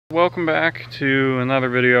Welcome back to another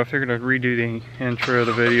video. I figured I'd redo the intro of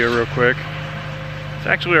the video real quick. It's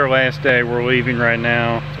actually our last day. We're leaving right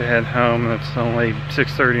now to head home. It's only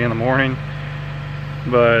 6:30 in the morning,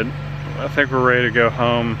 but I think we're ready to go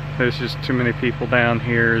home. There's just too many people down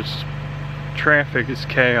here. Traffic is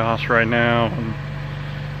chaos right now, and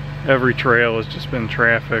every trail has just been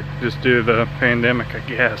traffic just due to the pandemic, I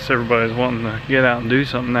guess. Everybody's wanting to get out and do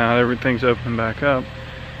something now. Everything's opening back up.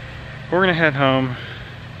 We're gonna head home.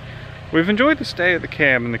 We've enjoyed the stay at the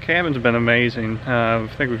cabin. The cabin's been amazing. I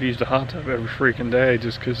think we've used a hot tub every freaking day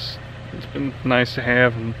just because it's been nice to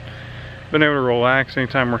have and been able to relax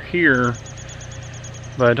anytime we're here.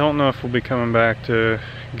 But I don't know if we'll be coming back to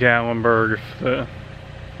Gatlinburg if the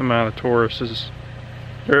amount of tourists is,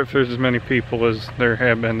 or if there's as many people as there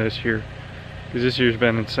have been this year. Because this year's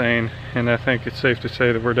been insane, and I think it's safe to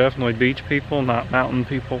say that we're definitely beach people, not mountain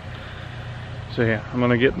people. So yeah, I'm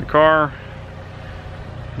gonna get in the car,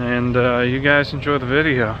 and you guys enjoy the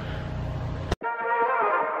video.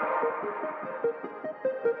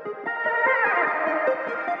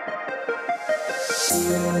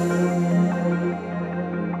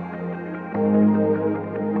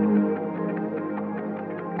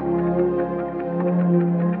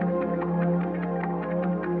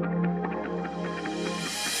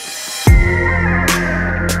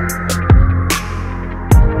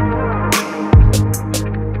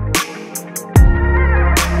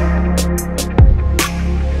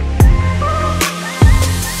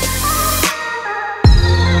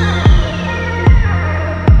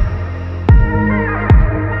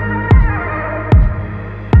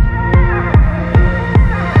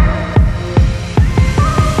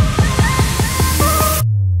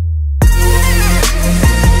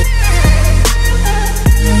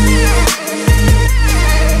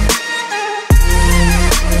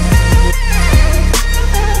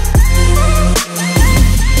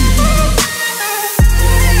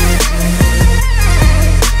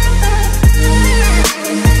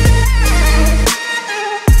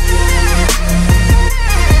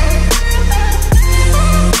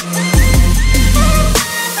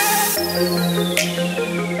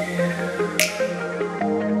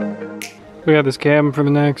 We have this cabin for the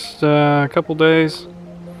next couple days.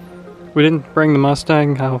 We didn't bring the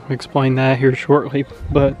Mustang. I'll explain that here shortly,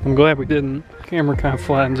 but I'm glad we didn't. The camera kind of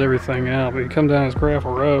flattens everything out, but you come down this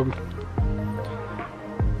gravel road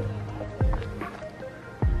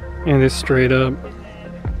and it's straight up.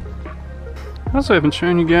 I also haven't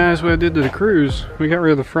shown you guys what I did to the cruise. We got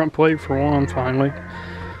rid of the front plate for one, finally.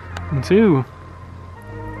 And two,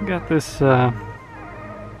 we got this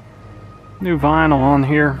new vinyl on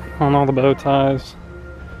here on all the bow ties,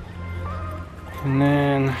 and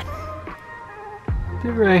then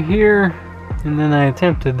did right here, and then I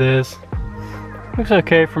attempted this. Looks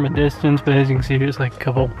okay from a distance, but as you can see there's like a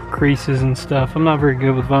couple creases and stuff. I'm not very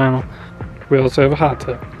good with vinyl. We also have a hot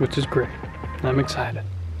tub, which is great. I'm excited.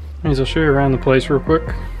 Anyways, I'll show you around the place real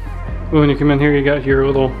quick. When you come in here, you got your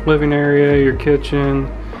little living area, your kitchen,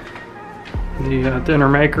 the dinner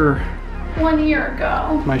maker. 1 year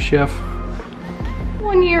ago. My chef.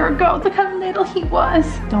 1 year ago, look how little he was.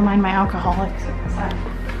 Don't mind my alcoholics.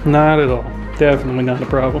 Not at all. Definitely not a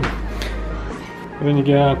problem. And then you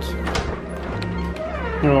got,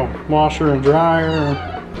 you know, washer and dryer.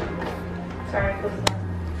 Sorry,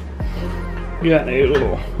 You got a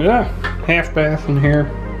little, half bath in here.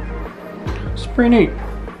 It's pretty neat.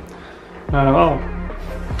 Oh,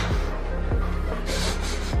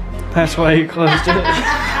 that's why you closed it.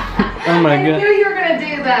 Oh my god. I knew you were gonna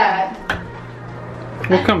do that.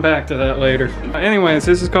 We'll come back to that later. Anyways,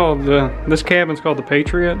 this is called this cabin's called the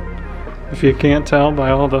Patriot. If you can't tell by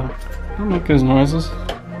all the, don't make those noises.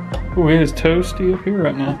 Oh, it is toasty up here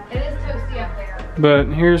right now. It is toasty up there. But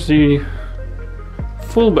here's the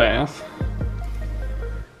full bath.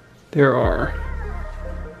 There are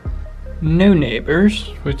no neighbors,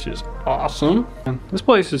 which is awesome. And this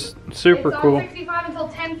place is super cool. It's on 65 until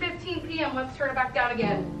 10:15 p.m. Let's turn it back down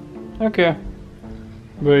again. Okay.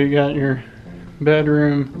 But you got your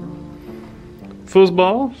bedroom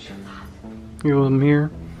foosball, your little mirror.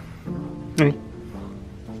 Hey.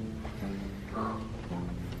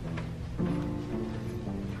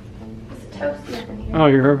 It's toasty up in here. Oh,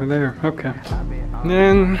 you're over there. Okay. And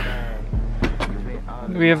then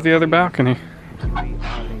we have the other balcony. It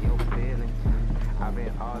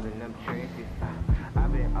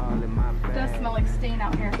does smell like stain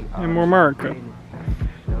out here. And more America.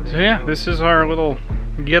 So yeah, this is our little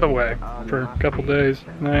getaway for a couple days.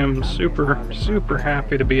 And I am super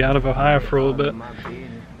happy to be out of Ohio for a little bit.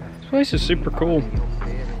 This place is super cool.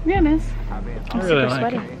 Yeah, it is. I really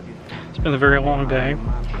like it. It's been a very long day.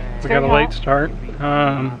 We got a late start.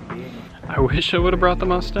 I wish I would have brought the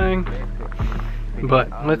Mustang, but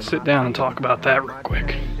let's sit down and talk about that real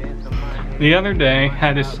quick. The other day,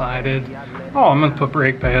 I decided, oh, I'm gonna put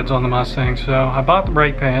brake pads on the Mustang. So I bought the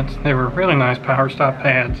brake pads. They were really nice power stop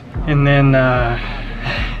pads. And then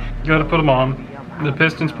go to put them on. The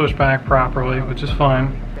pistons push back properly, which is fine.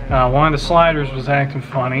 One of the sliders was acting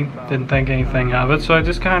funny. Didn't think anything of it. So I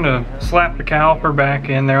just kind of slapped the caliper back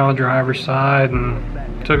in there on the driver's side and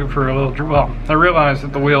took it for a little, well, I realized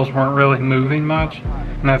that the wheels weren't really moving much.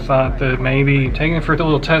 And I thought that maybe taking it for a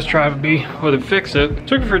little test drive would fix it.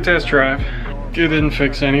 Took it for a test drive. It didn't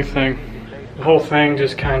fix anything. The whole thing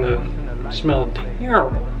just kind of smelled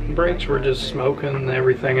terrible. The brakes were just smoking and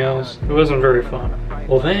everything else. It wasn't very fun.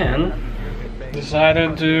 Well then,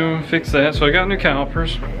 decided to fix that. So I got new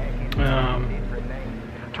calipers.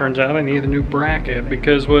 Turns out I need a new bracket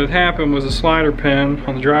because what had happened was a slider pin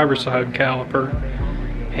on the driver's side caliper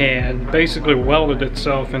had basically welded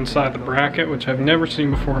itself inside the bracket, which I've never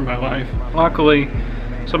seen before in my life. Luckily,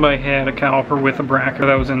 somebody had a caliper with a bracket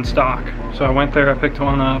that was in stock. So I went there, I picked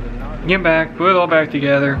one up, get back, put it all back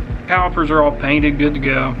together. Calipers are all painted, good to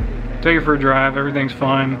go. Take it for a drive, everything's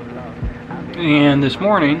fine. And this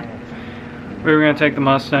morning, we were gonna take the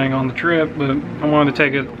Mustang on the trip, but I wanted to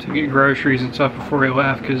take it to get groceries and stuff before we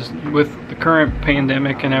left, because with the current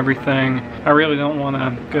pandemic and everything, I really don't want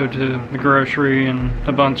to go to the grocery and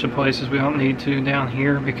a bunch of places we don't need to down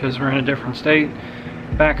here because we're in a different state.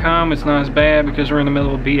 Back home, it's not as bad because we're in the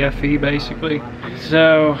middle of BFE basically.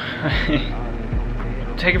 So,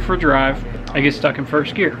 take it for a drive. I get stuck in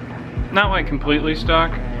first gear. Not like completely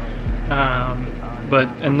stuck, but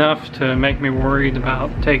enough to make me worried about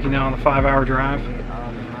taking it on a 5-hour drive.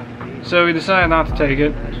 So we decided not to take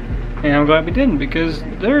it, and I'm glad we didn't, because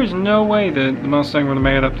there is no way that the Mustang would have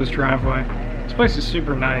made it up this driveway. This place is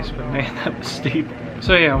super nice, but man, that was steep.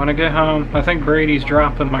 So yeah, when I get home, I think Brady's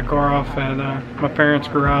dropping my car off at my parents'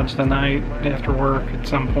 garage tonight after work at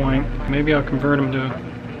some point. Maybe I'll convert him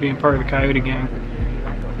to being part of the Coyote gang.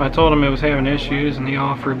 I told him it was having issues, and he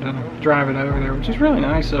offered to drive it over there, which is really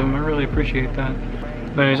nice of him. I really appreciate that.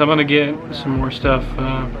 But anyways, I'm gonna get some more stuff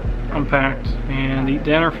unpacked and eat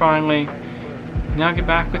dinner finally. And I'll get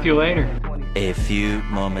back with you later. A few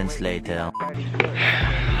moments later.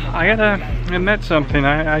 I gotta admit something.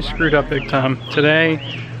 I screwed up big time. Today,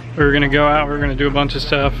 we were gonna go out, we were gonna do a bunch of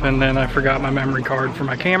stuff, and then I forgot my memory card for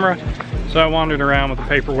my camera. So I wandered around with a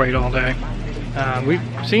paperweight all day. We've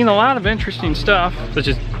seen a lot of interesting stuff, such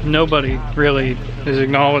as nobody really has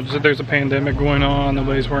acknowledged that there's a pandemic going on.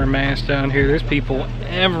 Nobody's wearing masks down here. There's people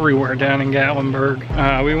everywhere down in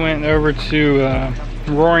Gatlinburg. We went over to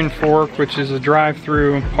Roaring Fork, which is a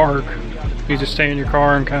drive-through park. You just stay in your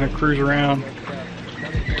car and kind of cruise around.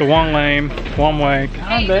 It's a one lane, one way.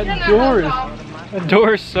 God, that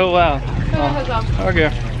door is so loud. Oh, okay.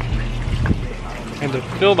 Had to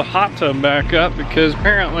fill the hot tub back up because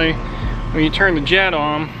apparently when you turn the jet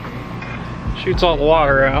on, it shoots all the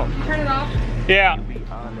water out. Turn it off. Yeah.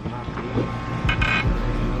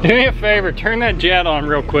 Do me a favor, turn that jet on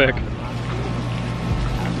real quick.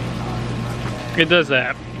 It does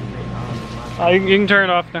that. You can turn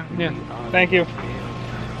it off now. Yeah, thank you.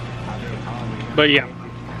 But yeah,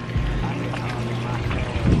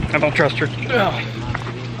 I don't trust her. Ugh.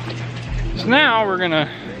 So now we're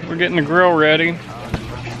getting the grill ready.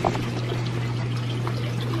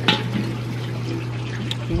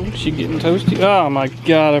 Oops, she getting toasty. Oh my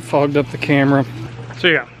God, I fogged up the camera. So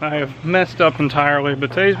yeah, I have messed up entirely,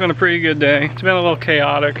 but today's been a pretty good day. It's been a little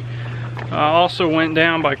chaotic. I also went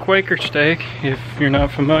down by Quaker Steak. If you're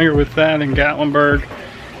not familiar with that, in Gatlinburg,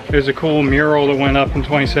 there's a cool mural that went up in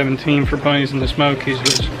 2017 for Bunnies in the Smokies,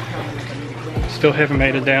 which still haven't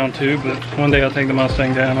made it down to, but one day I'll take the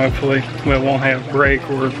Mustang down, hopefully. We won't have brake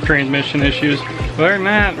or transmission issues. But other than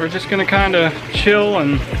that, we're just gonna kind of chill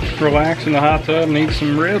and relax in the hot tub and eat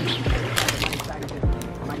some ribs.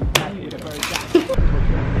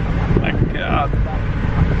 My God.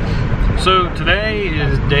 So today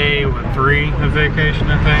is day, 3 of vacation,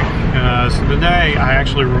 I think. So today I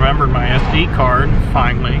actually remembered my SD card,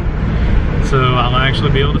 finally. So I'll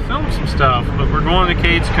actually be able to film some stuff. But we're going to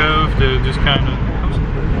Cade's Cove to just kind of,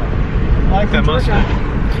 I like that Mustang.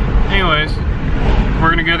 Anyways, we're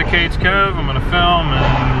gonna go to Cade's Cove, I'm gonna film,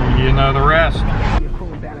 and you know the rest.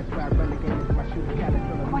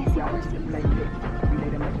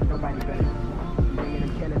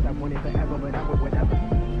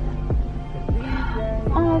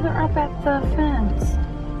 Oh, they're up at the fence.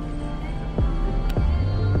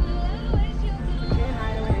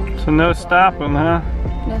 So no stopping, huh?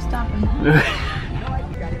 No stopping.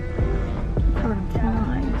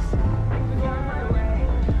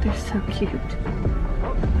 They're So cute.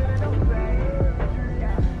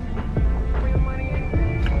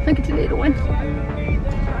 Look at the little one.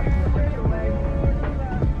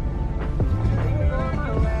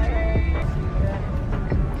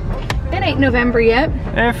 It ain't November yet.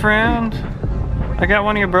 Hey friend, I got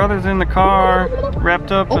one of your brothers in the car,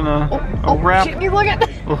 wrapped up in a wrap. Shit, you look at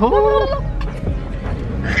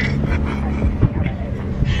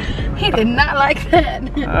He did not like that.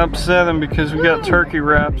 I upset him because we got turkey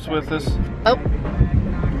wraps with us. Oh.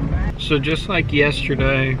 So just like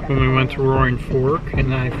yesterday when we went to Roaring Fork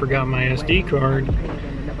and I forgot my SD card,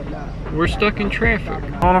 we're stuck in traffic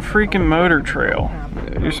on a freaking motor trail.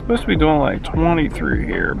 You're supposed to be doing like 20 through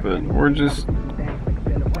here, but we're just... 1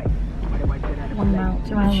 mile,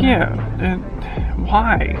 2 miles. Yeah,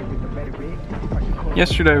 why?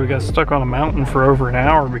 Yesterday we got stuck on a mountain for over an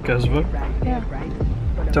hour because of it. Yeah.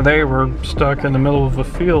 Today we're stuck in the middle of a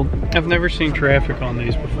field. I've never seen traffic on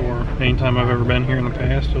these before, anytime I've ever been here in the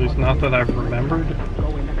past, at least not that I've remembered.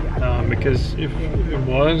 Because if it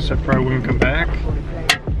was, I probably wouldn't come back.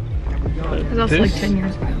 It was also like 10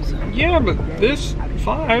 years ago. So. Yeah, but this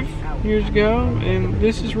 5 years ago, and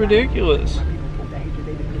this is ridiculous.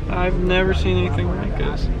 I've never seen anything like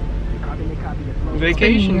this.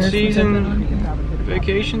 Vacation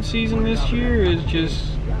season this year is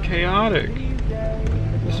just chaotic.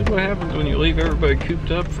 This is what happens when you leave everybody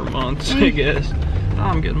cooped up for months, I guess. Oh,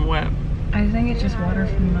 I'm getting wet. I think it's just water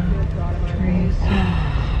from the trees.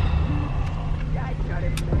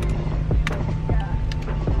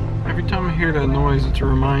 Every time I hear that noise, it's a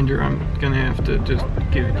reminder I'm gonna have to just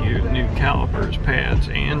give you new calipers, pads,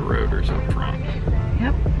 and rotors up front.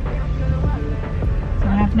 Yep. It's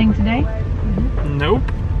not happening today? Nope.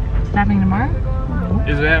 It's happening tomorrow? Nope.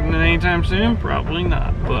 Is it happening anytime soon? Probably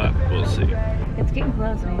not, but we'll see. It's getting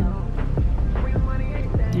close, man.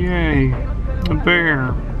 Yay, a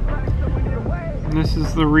bear. This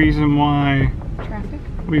is the reason why Traffic?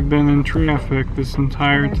 we've been in traffic this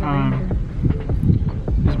entire time.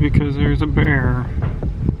 Is because there's a bear.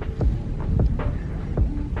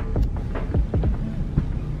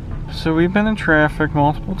 So we've been in traffic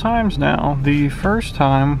multiple times now. The first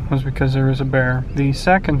time was because there was a bear. The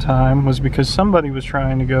second time was because somebody was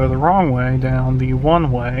trying to go the wrong way down the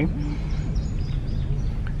one way.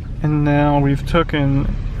 And now we've taken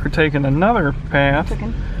another path.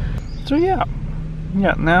 So yeah,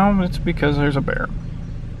 now it's because there's a bear.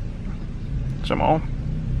 So I'm all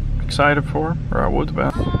excited for, or I would have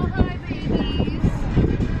been. Oh, hi, babies.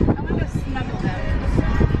 I'm gonna go snuggle them.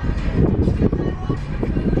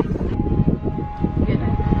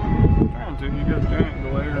 Dude, you gotta do it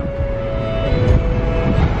later.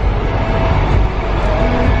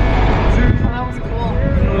 Oh, that was cool.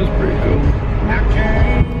 That was pretty cool.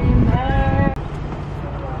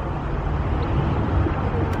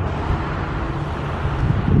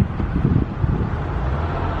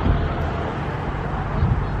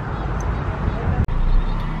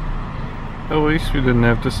 At least we didn't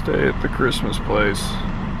have to stay at the Christmas place.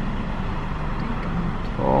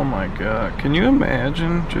 Oh my god. Can you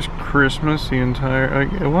imagine just Christmas the entire...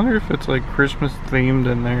 I wonder if it's like Christmas themed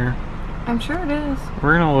in there. I'm sure it is.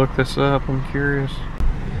 We're gonna look this up. I'm curious.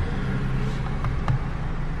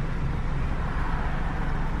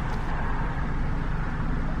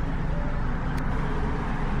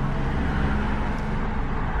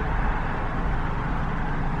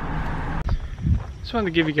 Just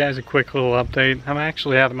wanted to give you guys a quick little update. I'm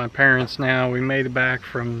actually out at my parents' now. We made it back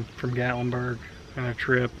from Gatlinburg on a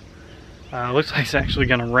trip. Looks like it's actually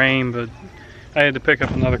gonna rain, but I had to pick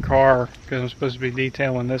up another car because I'm supposed to be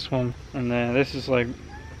detailing this one. And this is like,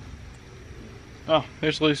 oh,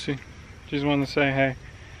 there's Lucy. She's wanting to say hey.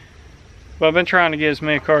 But I've been trying to get as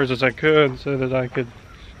many cars as I could so that I could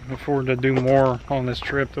afford to do more on this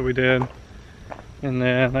trip that we did. And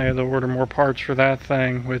then I had to order more parts for that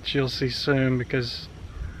thing, which you'll see soon because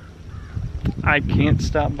I can't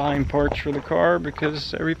stop buying parts for the car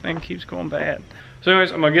because everything keeps going bad. So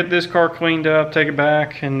anyways, I'm gonna get this car cleaned up, take it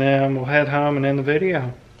back, and then we'll head home and end the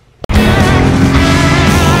video.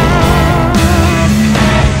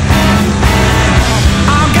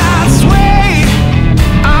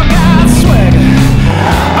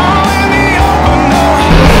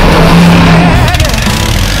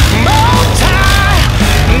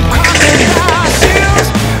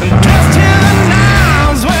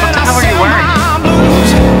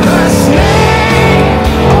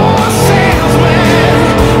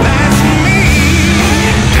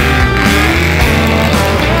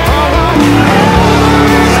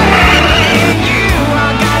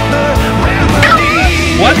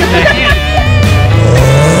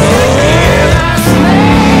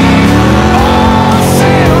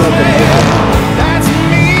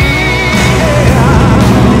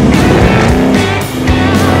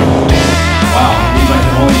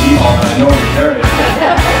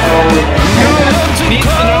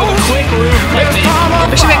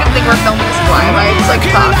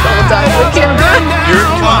 talk the whole time.